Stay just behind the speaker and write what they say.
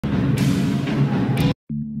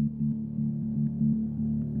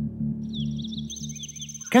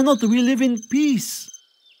Cannot we live in peace?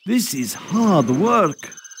 This is hard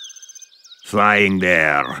work. Flying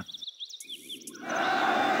there.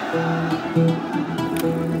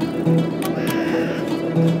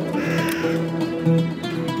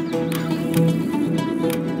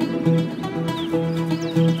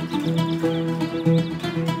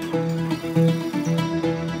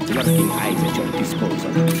 Working eyes at your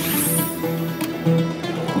disposal.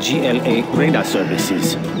 GLA radar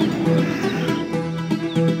services.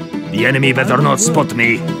 The enemy better not spot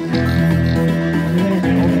me.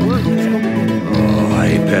 Oh,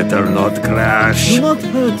 I better not crash. Do not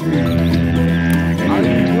hurt me. I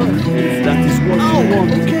will work. If that is what you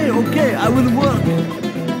want. Okay, I will work.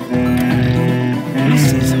 This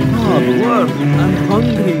is hard work. I'm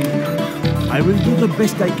hungry. I will do the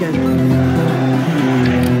best I can.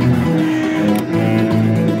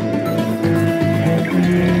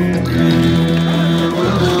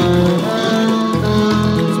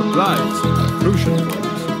 Crucial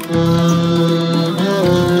ones.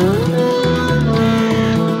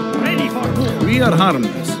 Ready for war. We are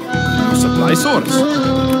harmless. No supply source.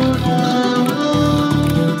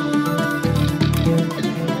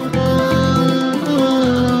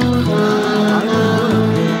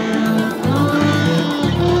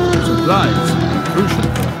 Supplies. Crucial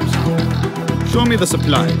ones. Show me the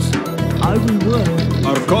supplies. I will work.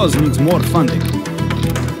 Our cause needs more funding.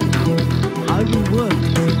 I will work.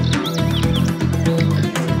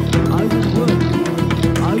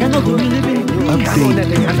 Cannot we live in peace?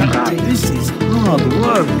 This is hard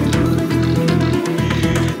work.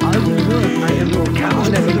 I will work. I am no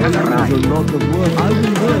coward. A lot of work. I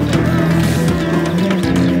will work.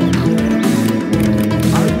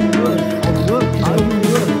 I will work. I will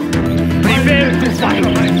work. Prepare to fight. I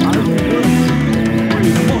will work. We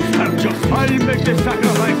must have just. I'll make the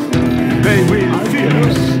sacrifice. They will fear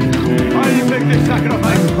us. I'll make the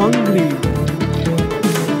sacrifice. I'm hungry.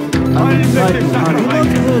 I'll make the sacrifice.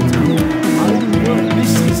 Do not hurt me. I will work.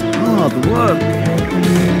 This is hard work.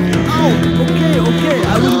 Ow! Okay,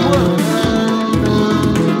 I will work.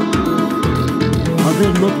 Are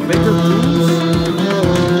there not better tools?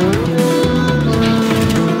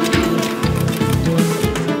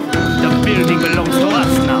 The building belongs to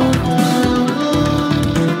us now.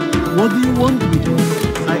 What do you want me to?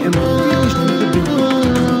 I am finished with the building.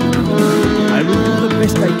 I will do the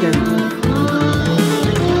best I can.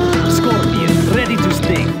 Ready to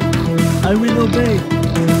sting. I will obey.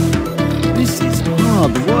 This is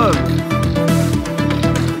hard work.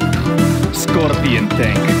 Scorpion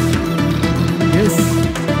tank. Yes.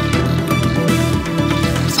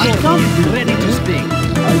 Scorpion ready to sting.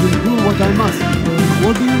 I will do what I must.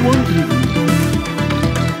 What do you want me to?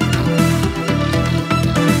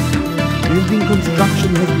 Building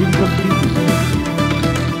construction has been completed.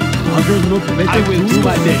 Are there not better I will do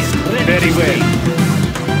my best. Very well.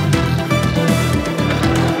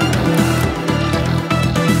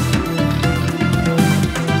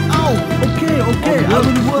 Okay, I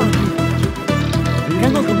will work.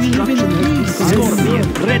 Cannot we live in peace? Scorpion,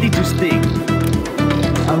 ready to sting.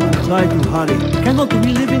 I will try to hurry. Cannot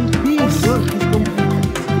we live in peace? Work is complete.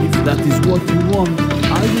 If that is what you want,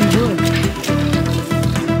 I will work.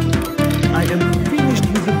 I am finished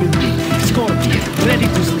with the building. Scorpion, ready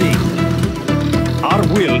to sting. Our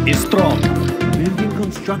will is strong. Building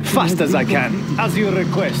construction. Fast as I can, as you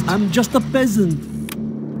request. I'm just a peasant.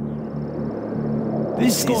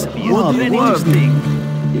 This Scorpion, is what ready work. to sting.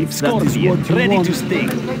 If that is Scorpion, what you ready want. to sting.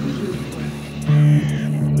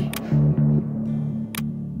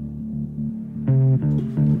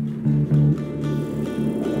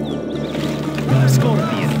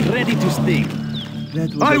 Scorpion, ready to sting.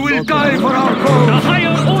 I will die for our cause. The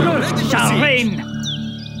higher order shall reign.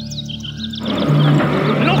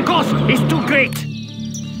 No cost is too great.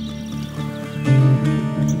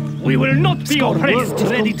 We will not be oppressed.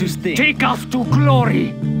 Ready to sting. Take us to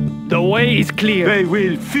glory. The way is clear. They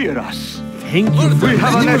will fear us. Thank you. We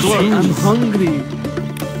have a network. I'm hungry.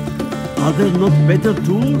 Are there not better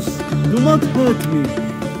tools? Do not hurt me.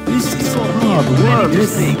 This is hard work.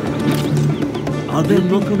 Are there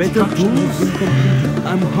not better tools?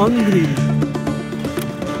 I'm hungry.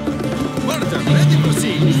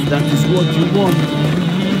 If that is what you want.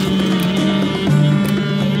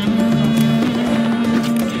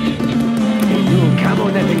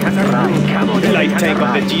 Light tank of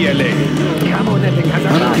the GLA. Camonetting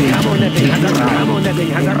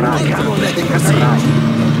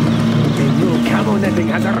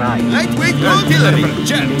has arrived. Lightweight artillery,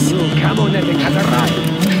 gents. Camonetting has arrived.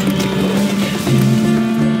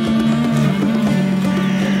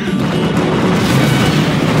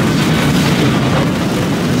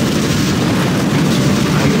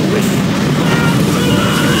 I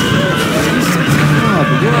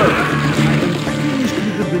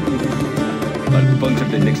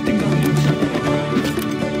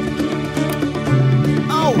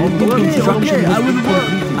Okay, I will work.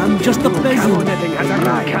 I'm just a peasant.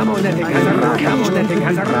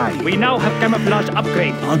 We now have camouflage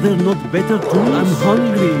upgrade. Are there not better tools? I'm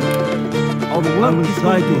hungry. I will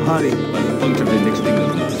try to hurry. Puncture the next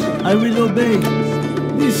signal. I will obey.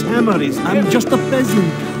 This hammer is... I'm just a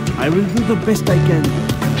peasant. I will do the best I can.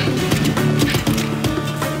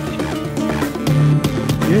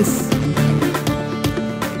 Yes.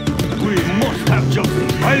 We must have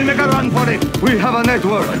justice. I'll make a run for it. We have a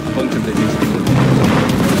network. Puncture the next signal.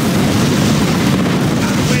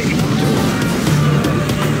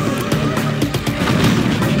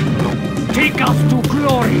 Take us to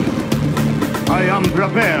glory. I am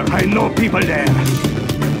prepared. I know people there.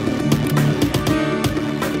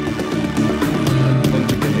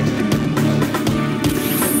 Puncture the next signal.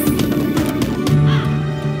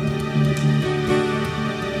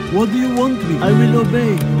 What do you want me? I will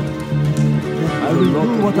obey. I will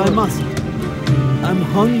do what I must. I'm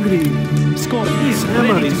hungry. Score. This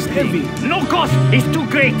hammer is heavy. No cost is too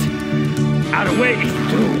great. Our way is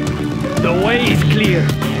through. The way is clear.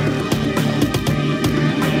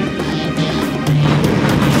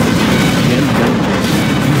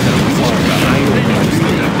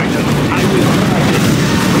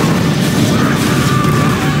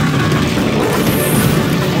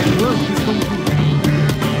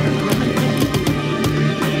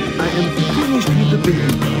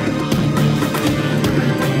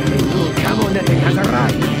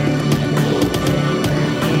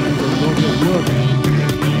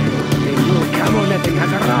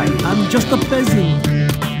 I'm just a peasant.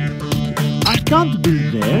 I can't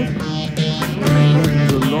build there.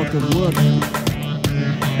 That's a lot of work.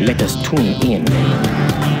 Let us tune in.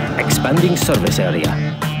 Expanding service area.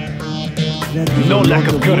 That is No a lack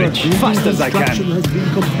lot of courage. work. Fast as I can. Construction has been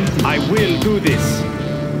completed. I will do this.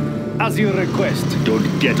 As you request.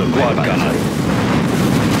 Don't get on my back.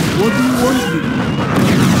 What do you want me?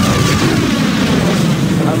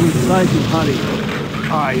 I will try to hurry.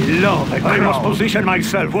 I love it. I must position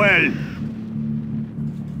myself well.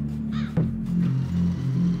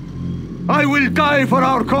 I will die for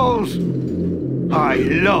our cause. I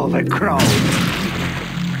love a crowd.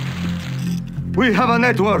 We have a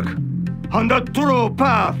network on the true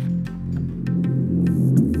path.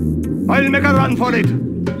 I'll make a run for it.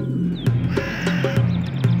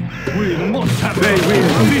 We must have. They will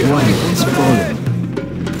fear. It's fallen.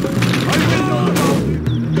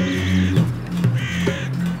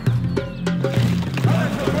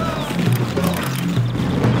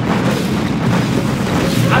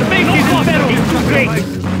 Our base is too great.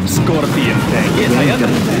 Scorpion tank. Yes, I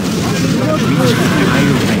understand.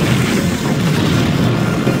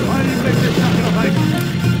 I'll make the sacrifice.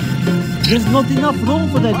 There's not enough room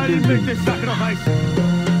for that I'll make building. the sacrifice.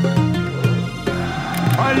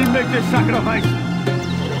 I'll make the sacrifice.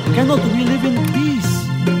 Cannot we live in peace?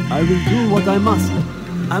 I will do what I must.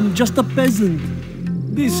 I'm just a peasant.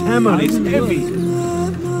 This hammer is heavy.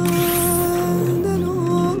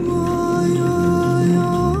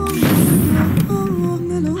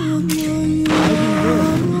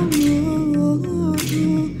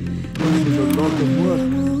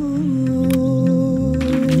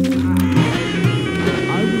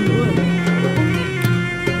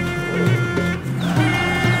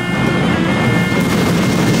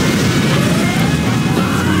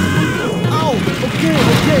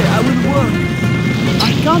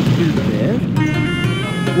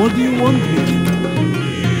 What do you want me?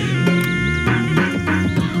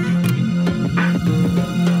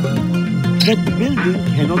 That building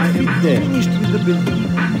cannot fit there. Finished with the building.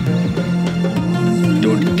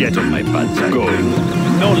 Don't get on my bad side. Go.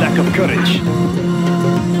 No lack of courage.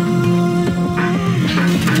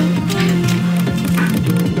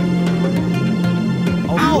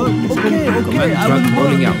 Okay, Command I truck will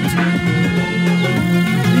rolling work. out.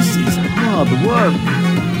 This is hard work.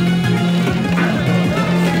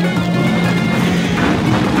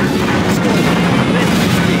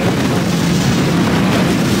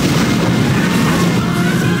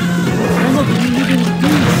 Cannot we live in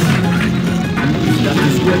peace? That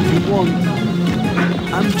is what you want.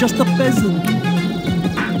 I'm just a peasant.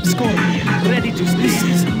 Scorpion, ready to This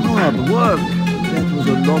speak. is hard work. That was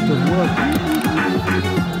a lot of work.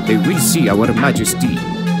 They will see our majesty.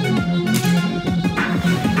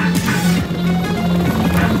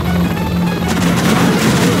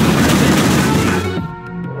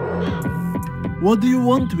 What do you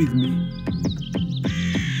want with me?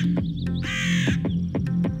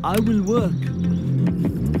 I will work.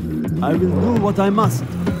 I will do what I must.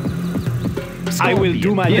 I will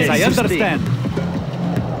do my best. Yes, I understand.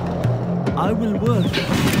 I will work.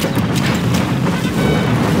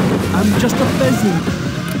 I'm just a peasant.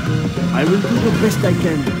 I will do the best I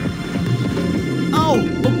can. Ow!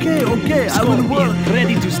 Okay, I will work.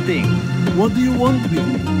 Ready to sting. What do you want with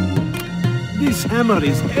me? This hammer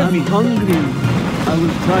is heavy. I'm hungry. I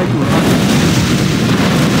will try to hurt you.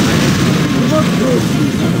 Do not hurt me.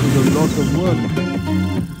 That was a lot of work.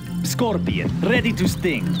 Scorpion, ready to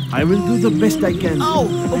sting. I will do the best I can. Ow!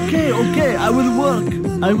 Okay, I will work.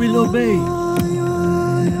 I will obey.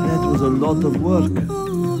 That was a lot of work.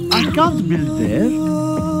 I can't build there.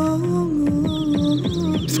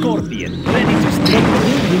 Scorpion, ready to sting. That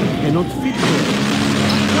building cannot fit there.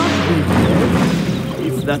 I can't build there.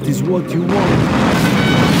 If that is what you want.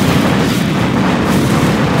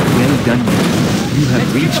 Well done. You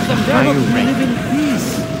have reached a higher We rank. live in peace.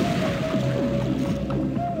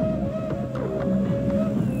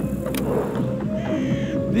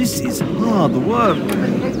 This is hard work.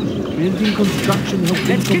 Building construction has been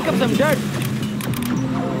Let's kick up some dirt.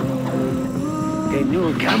 A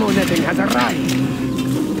new camo netting has arrived.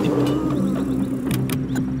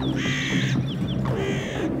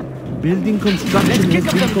 Building construction Let's has kick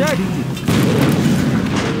up been some dirt.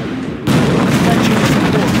 completed.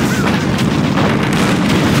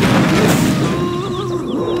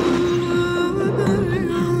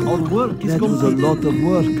 Our work is that was a lot of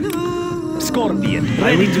work. Scorpion,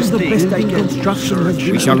 I ready will to do the sting. best I can. Construction has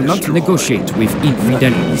been We shall not destroyed. negotiate with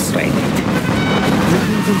infidelities.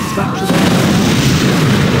 Building construction.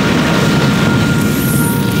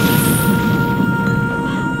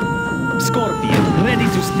 Scorpion, ready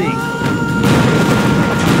to sting.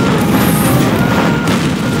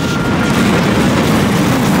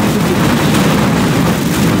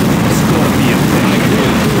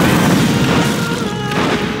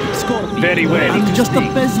 Scorpion, Very well. I'm just a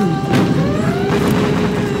peasant.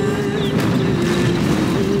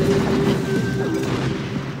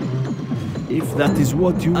 If that is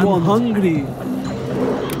what you want. I'm hungry.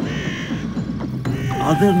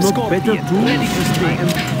 Are there not Scorpion, better tools? ready to sting. I am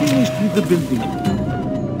finished with the building.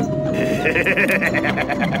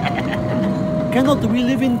 Cannot we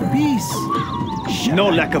live in peace? No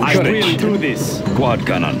lack of courage. I will do this. Quad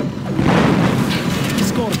cannon.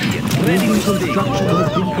 Scorpion, ready Building to sting. construction has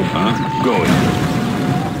been completed. Going.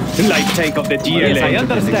 Light tank of the GLA. Yes, I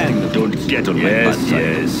understand. Don't get on my bad side.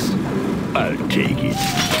 Yes, I'll take it.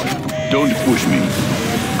 Don't push me.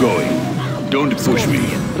 Going. Don't push me.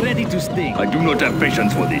 Ready to sting. I do not have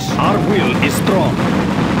patience for this. Our will is strong.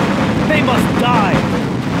 They must die.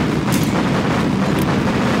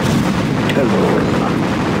 Hello.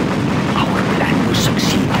 Our plan will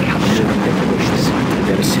succeed. I have learned their wishes until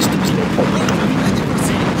their systems lay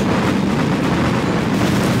open.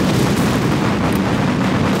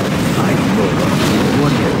 I know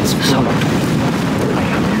one is fallen. I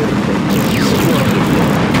have learned their wishes.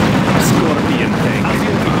 Scorpion tank. As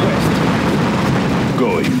your request.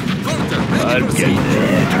 Going. I'll get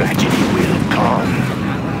there. Tragedy will come.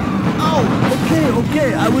 Oh, okay,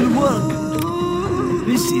 I will work.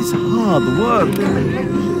 This is hard work.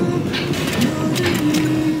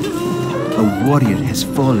 A warrior has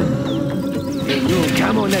fallen. The new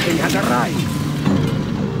camo netting has arrived.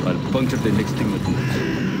 I'll puncture the next thing with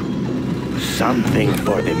something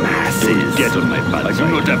for the masses. Don't get on my bad side. I do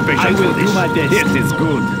not have patience for this. my best. This is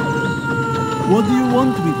good. What do you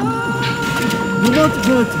want with me? Do not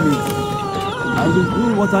hurt me. I will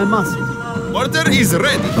do what I must. Order is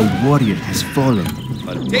ready. A warrior has fallen.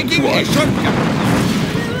 Taking a shortcut.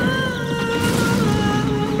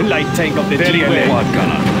 Light tank of the Very GLA. well. Quad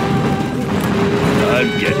cannon.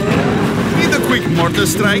 I'll get there. Need a quick mortar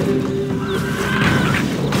strike.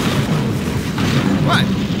 What?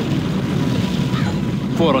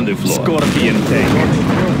 4 on the floor. Scorpion tank.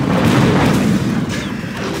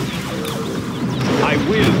 I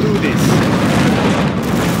will do this.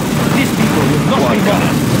 These people will not be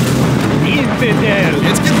gone. Infidel.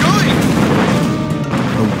 Let's get going.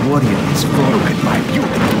 A warrior has fallen. Look at my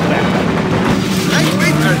beautiful weapon.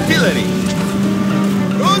 Lightweight artillery.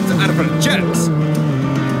 Roads are for jerks.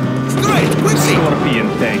 Destroy it quickly. Scorpion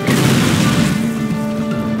tank.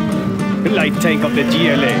 Light tank of the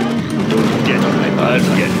GLA. Don't get on my bad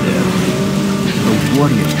side. I'll get there. A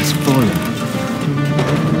warrior has fallen.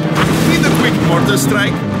 Need a quick mortar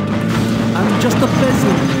strike. I'm just a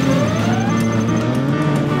peasant.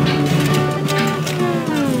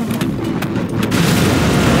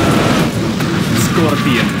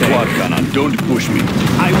 Scorpion tank. Quad cannon, don't push me.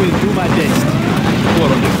 I will do my best.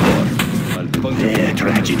 4 on the floor. I'll puncture the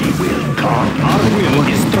tragedy will come. Our will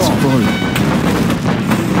is Has strong. fallen.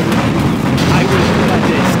 I will do my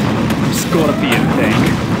best. Scorpion tank.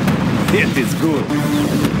 It is good.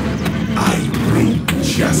 I bring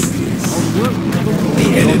justice. The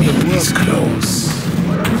enemy is close.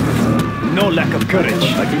 No lack of courage.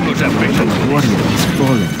 I do not have patience for this. Warrior is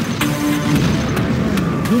fallen.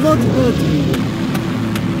 Do not hurt me.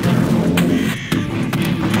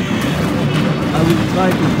 I will try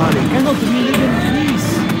to hurry. Cannot we live in peace?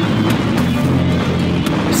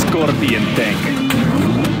 Scorpion tank.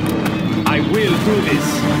 I will do this.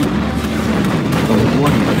 The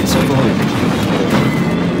warrior is fallen.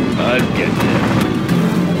 I'll get there.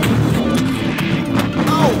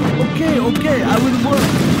 Oh, okay, I will work.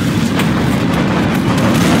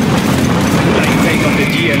 Light tank of the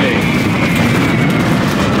GLA.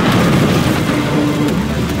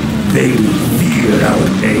 They will fear our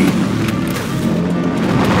name.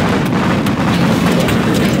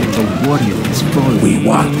 The warrior is fallen. We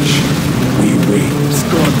watch. We wait.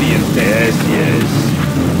 Scorpion tank. Yes.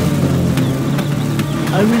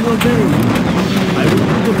 I will obey. I will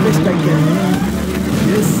do the best I can.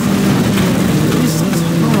 Yes. This is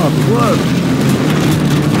hard work.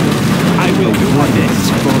 I will do my best.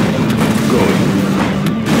 Going.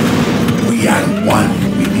 We are one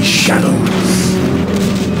with the shadows.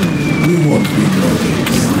 We won't be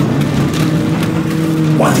noticed.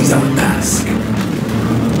 What is our task?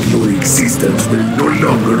 Your existence will no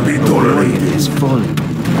longer be tolerated. Is fallen.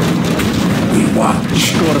 We watch.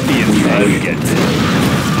 Scorpion We tank. wait. Get there.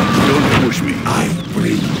 Don't push me. I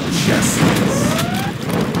bring justice.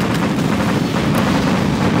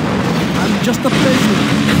 I'm just a peasant.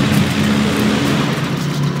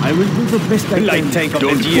 I will do the best I Light can. tank of the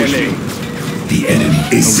Don't push GLA. me. The enemy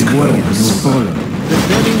is The warrior is close. fallen.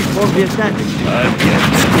 Preparing for the attack. I'll get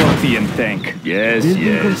there. Scorpion tank. Yes, Building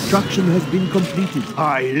yes. construction has been completed.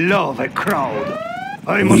 I love a crowd.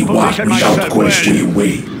 I We must watch position without myself question. well. We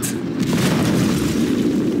wait.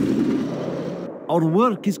 Our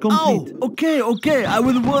work is complete. Oh, okay, I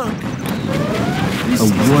will work. This A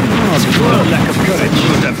is warrior hard is No work. lack of courage. I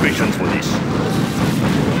don't have patience for this.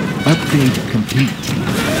 Upgrade complete.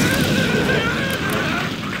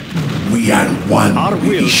 We are one Our with will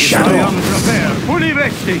the is I shadow. am prepared. Fully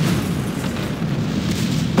vested.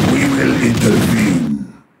 We will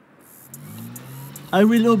intervene. I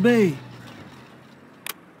will obey.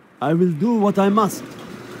 I will do what I must.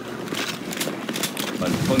 I'll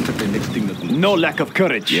contact the next thing that will... No lack of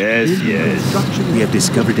courage. Yes, Building yes. construction We have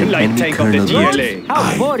discovered an Light enemy tank of the colonel. GLA.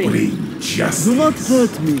 I bring justice. Do not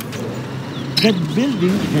hurt me. That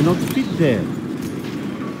building cannot fit there.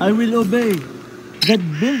 I will obey. That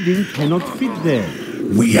building cannot fit there.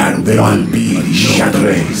 We are the one being the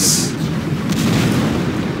shadows.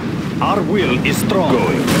 Our will is strong.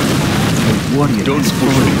 Going. Warrior Don't is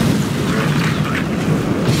push fallen. me.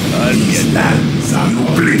 I'll These get there. lands are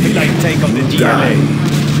oblivion. Light tank of the Die. GLA.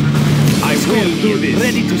 I will do this.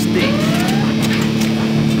 Ready to stick.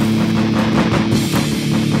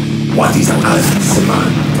 What is our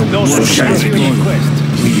command? No So shall it superior be. request.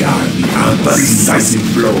 We are the undecisive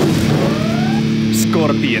blow.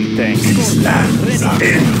 Scorpion tank. These lands are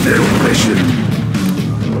in their oppression.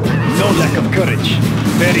 No lack of courage.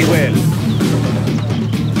 Very well.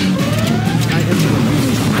 I have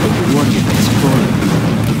finished. The warrior is fallen.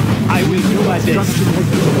 I will do my best. Construction has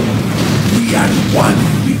been We are one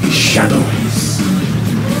with the shadows.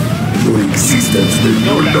 Your existence will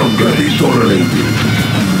no longer be tolerated.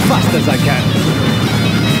 Fast as I can.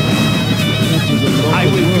 I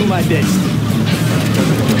will do my best.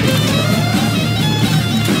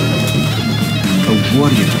 A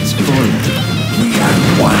warrior is fallen. We are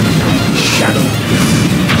one with the shadows.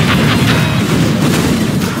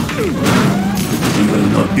 We will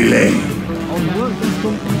not delay. Our work is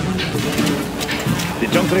complete. The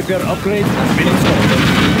junk repair upgrade has been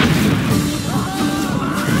installed.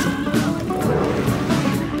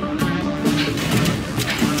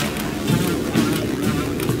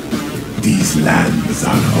 These lands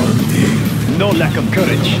are haunted. No lack of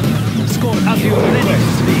courage. Score at your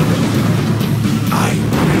request. I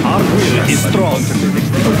Our will is strong.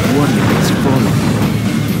 A warrior is fallen.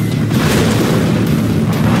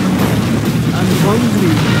 I'm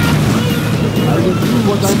hungry. I will do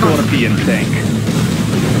what I must. Scorpion tank.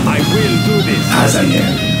 I will do this.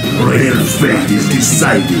 Azariel, their fate is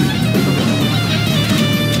decided.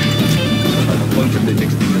 I'll contact the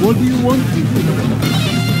next thing that What do you want me to do?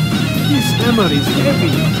 This hammer is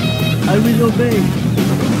heavy. I will obey.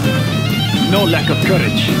 No lack of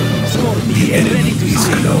courage. The enemy is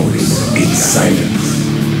close in silence.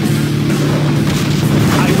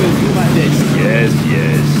 I will do my best. Yes,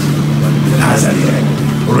 yes. Azariel,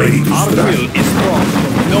 ready to Our strike. will is strong.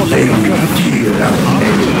 No They lack of will courage. fear our Our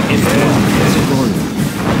enemy. will is strong.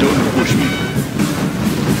 Don't push me.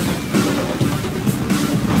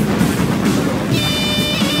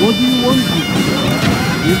 What do you want me to do?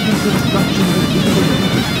 Building construction has been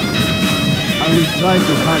completed. I will try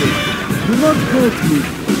to hurry. Do not hurt me.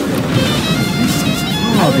 This is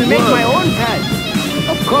hard I will make work. my own path.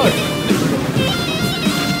 Of course.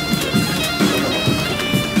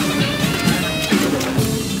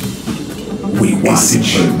 We watch,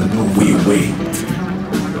 we wait.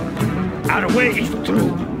 Our way is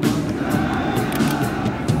through.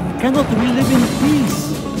 Cannot we live in peace?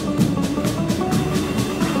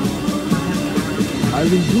 I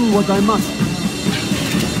will do what I must.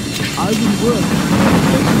 I will work.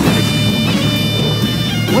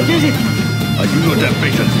 What is it? I do not have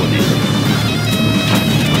patience for this.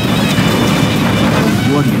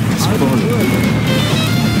 Warrior has fallen.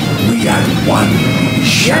 We are one with the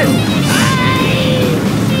shadows.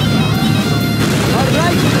 All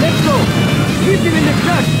right, let's go. Leave them in the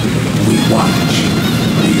dust. We watch,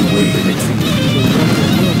 we wait.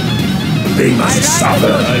 They must suffer.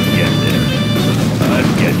 I'll get there.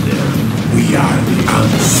 I'll get there. We are the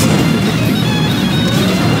unseen.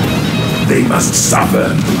 They must suffer.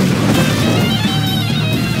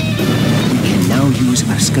 We can now use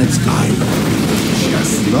our scuds to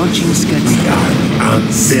Just launching scuds. we are the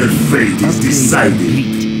unseen. Their fate is decided.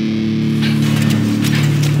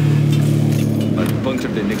 I'll puncture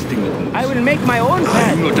the next thing that moves. I will make my own I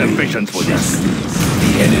path. do not have patience for this.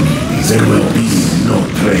 The enemy is there will be no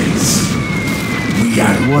trace. We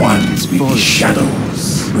are one with the shadows,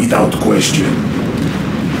 without question.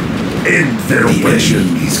 End their oppression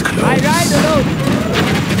is I close. ride alone.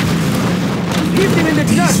 Leave them in the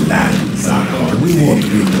These dust. lands are haunted. We won't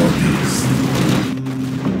be noticed.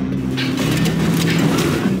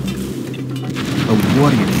 A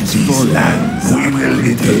warrior has These fallen. lands we will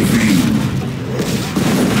intervene.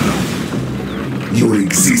 Your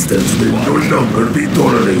existence will no longer be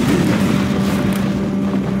tolerated.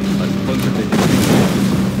 I'll puncture the next thing.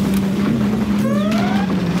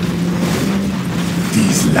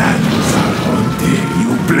 These lands are haunted.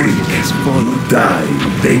 You blink, you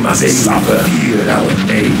die. They must suffer. Fear our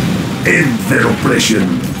name. End their oppression.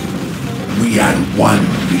 We are one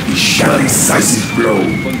with the shadow. Decisive blow.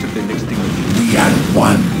 Puncture the next thing that moves. We are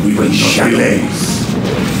one with the shadows.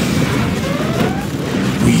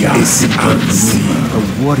 We are unseen.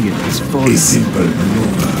 A warrior has A fallen. simple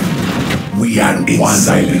maneuver. We are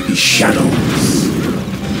one with the shadows.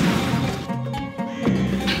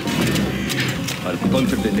 I'll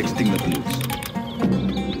puncture the next thing that moves.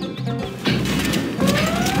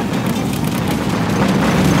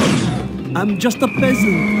 I'm just a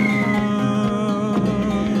peasant.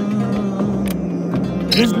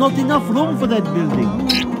 There's not enough room for that building.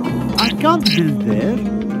 I can't build there.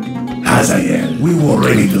 Hazael, we were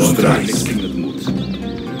ready to Puncture the strike. next thing that moves.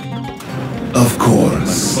 Of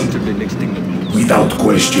course, Puncture the next thing that moves. without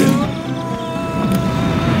question.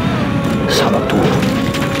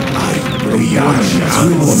 We are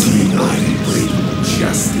unseen. I bring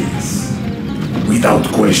justice. Without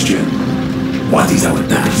question, what is our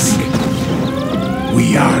task?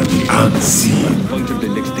 We are the unseen. Puncture the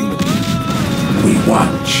next thing that moves. We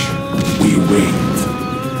watch. We wait.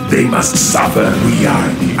 They must suffer. We are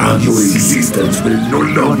the unseen. Your existence will no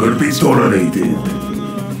longer be tolerated.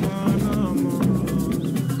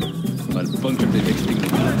 I'll puncture the next thing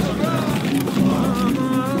that moves.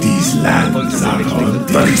 These lands are haunted.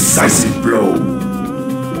 The decisive blow.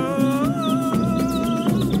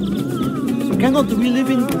 Cannot we live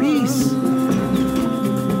in peace?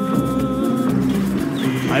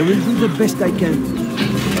 I will do the best I can.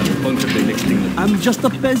 I'll puncture the next thing that I'm just a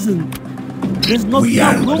peasant. There's not We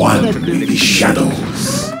enough are room for one that with building. the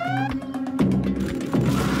shadows.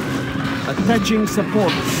 Attaching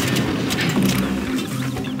supports.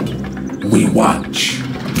 We watch.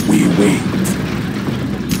 We wait.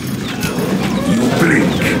 You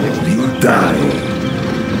blink. You die.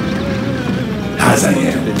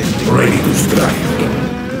 Hazael, ready to strike.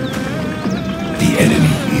 The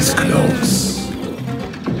enemy is close.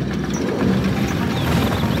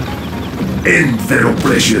 End their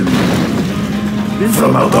oppression.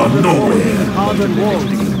 From out of nowhere. Harder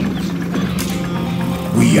walls.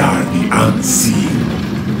 We are the unseen.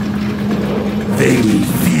 They will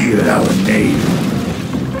fear our name.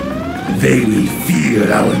 They will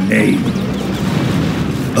fear our name.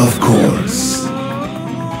 Of course.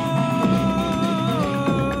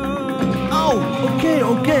 Oh, okay,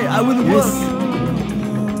 I will work.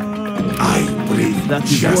 I bring That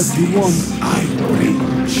is what justice. you want. I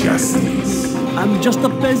bring justice. I'm just a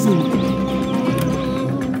peasant.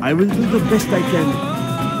 I will do the best I can.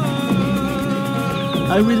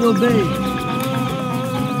 I will obey.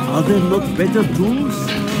 Are there not better tools?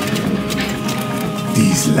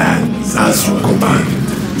 These lands as you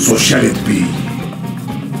command, so shall it be.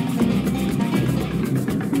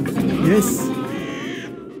 Yes,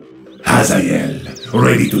 Hazael,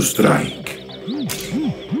 ready to strike.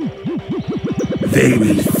 They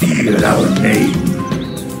will fear our name.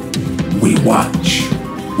 We watch,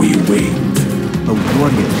 we wait. A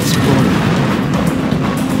warrior is fallen.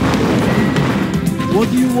 What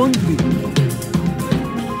do you want me to do?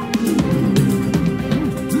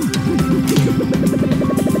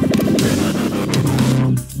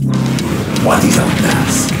 What is our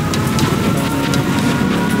task?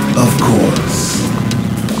 Of course.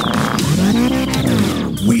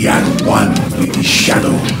 We are one with the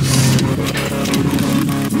shadows.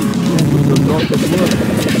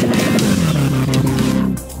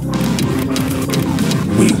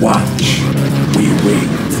 We watch, we wait.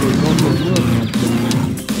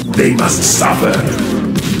 They must suffer.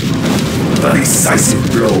 The decisive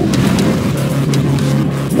blow.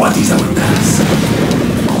 What is our task?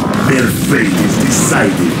 Their fate is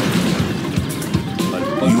decided.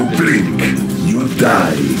 You blink, you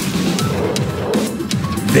die.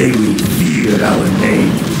 They will fear our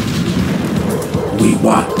name. We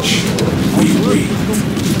watch, we wait.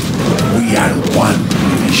 We are one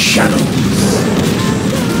with the shadows.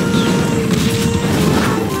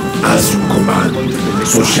 As you command,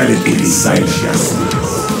 so shall it be decided.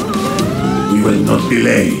 We will not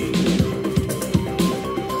delay.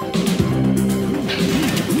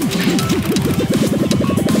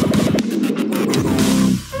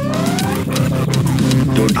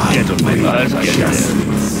 Don't get on my nerves,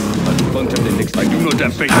 I do not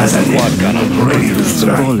have patience for what cannot ready to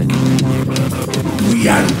strike. Fallen. We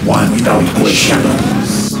are one without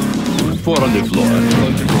questions. 4 on the floor.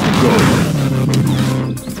 Go.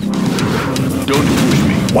 Don't push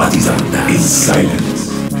me. What is our task? In silence.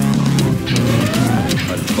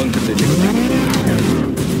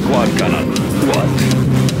 Quad cannon. What?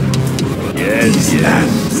 Yes, These yes.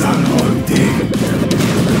 lands are haunted.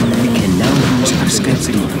 We can now use our scouts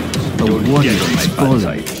to. A warrior Get on my is bad fallen.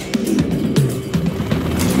 side.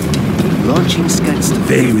 Launching scouts to.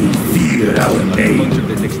 They will fear our name.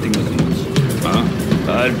 Huh?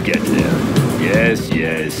 I'll get there. Yes,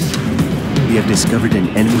 yes. We have discovered an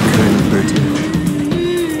enemy Colonel Burton.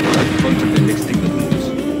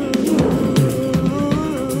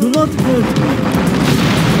 Do not hurt me.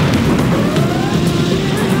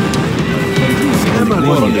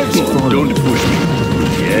 Warrior is fallen. Don't push me.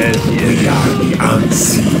 Yes, We yes. are the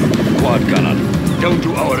unseen. Quad cannon. Down to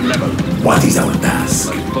our level. What is our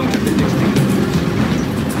task?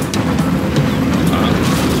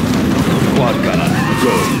 Quad cannon.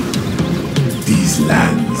 Go. These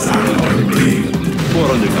lands are haunted.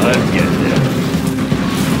 4 on the floor. I'll get there.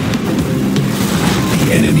 The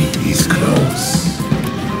enemy is close.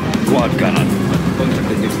 Quad cannon.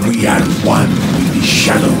 We are one with the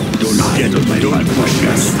shadow. Don't get on my bad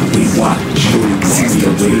side. We watch. Your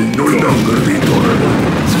existence will no longer be tolerable.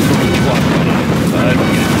 Quad cannon. I'll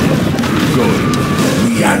get there. Go.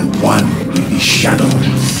 We are one with the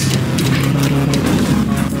shadows.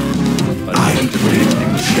 I bring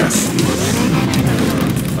justice.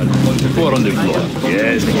 4 on the floor.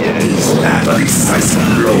 Yes, yes. Land a decisive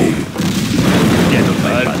blow. Get on my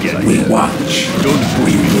bad side. We watch. Don't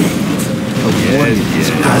We wait. Yes, yes.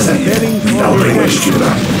 As a without question.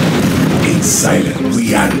 In silence, we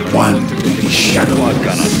are one with the shadow. Quad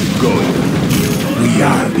cannon. Go. We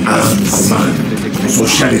are the unseen. So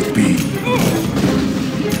shall it be.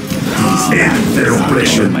 These end their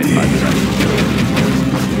oppression.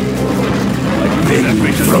 They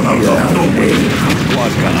will from out of nowhere.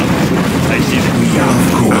 Quad cannon. I see them. We are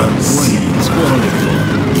unseen.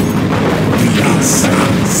 We are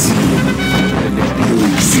unseen. Your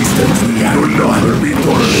existence we are no longer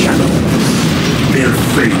before shadow. Their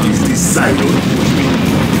fate is decided.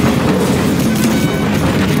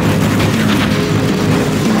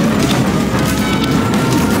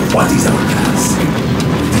 What is our task?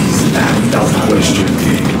 These land without question.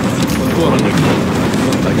 4 on the floor.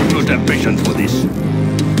 I do not have patience for this.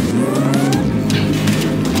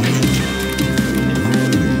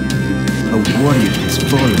 A warrior is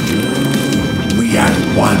fallen. We are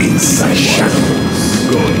one inside shadows.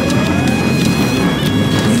 Go.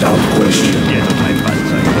 Without question. Get on my bad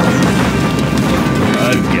side.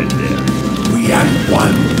 I'll get there. We are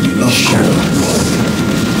one in the shadows.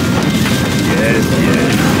 Yes,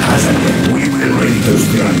 yes. As we will ready to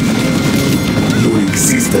strike. Your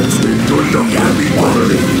existence will no longer be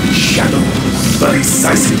bothered in the shadows. The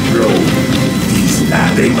decisive blow. These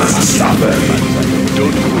land they must suffer.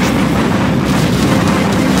 Don't push me.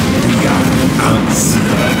 We are unseen.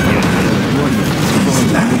 These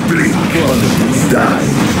land blink. Die.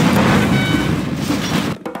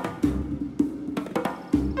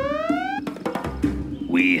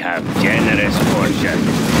 We have generous fortune.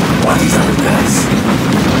 What is our task?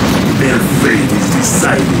 Their fate is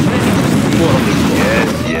decided.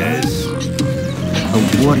 Yes, yes.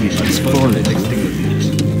 A warrior has fallen.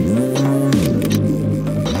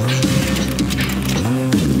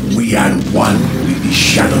 We are one with the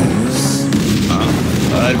shadows.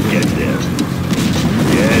 I'll get there.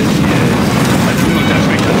 Yes, yes. I do not have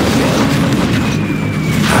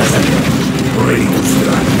Hazard, ready to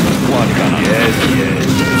strike. What can I? Yes, yes.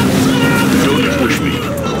 Don't push me.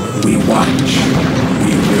 We watch.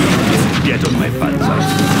 We wait. Get on my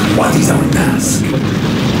panzer. What is our task?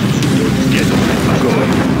 Get on my panzer. Go.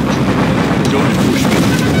 Don't push me.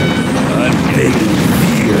 They will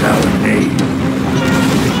fear our name.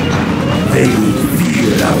 They will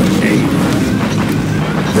fear our name.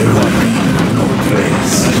 There will be no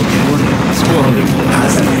trace.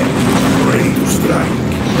 Hazard, ready to strike.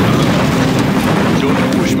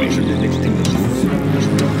 Don't push me.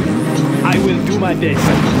 I will do my best.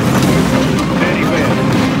 Very well.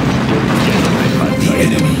 Get on my The panzer.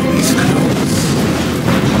 enemy is close.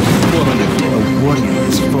 A warrior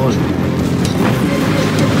has fallen.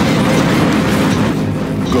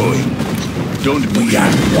 Going. Don't We push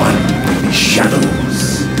are one with the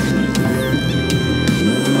shadows.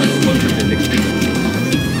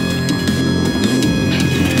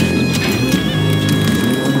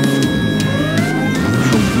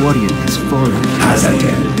 A warrior has fallen. Hazard,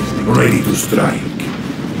 ready to strike.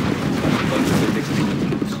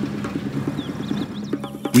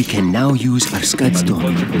 We can now use our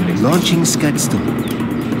Scudstorm. Launching Scudstorm.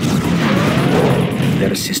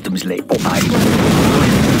 Their systems lay open.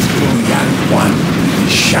 We are one with the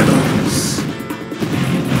shadows.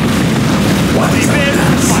 What is our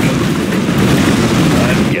task?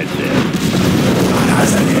 I'll get there.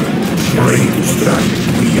 Hazard, ready to strike.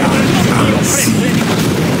 We are unseen.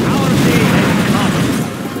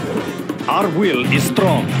 Our will is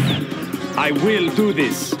strong. I will do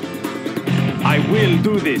this. I will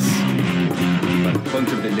do this.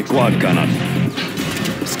 What cannot?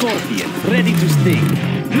 Scorpion, ready to sting.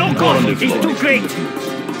 No cost is too great.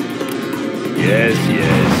 Yes,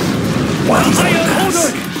 yes. What is our Iron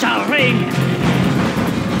task? order shall reign.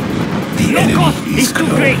 The No cost enemy is is too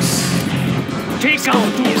great. close. Take out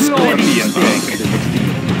to glory. Scorpion tank.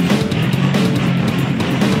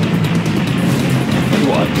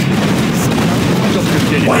 What?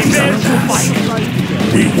 What is our Prepare to task?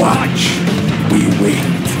 fight. We watch. We wait.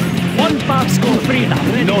 One path score freedom.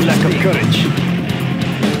 No lack of courage.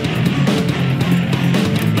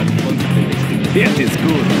 It is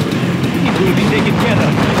good. It will be taken care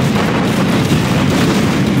of.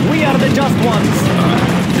 We are the just ones.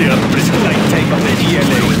 They are bristle like take of any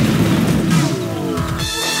LA.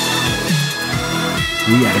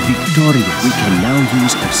 We are victorious. We can now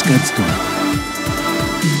use our Scudstorm.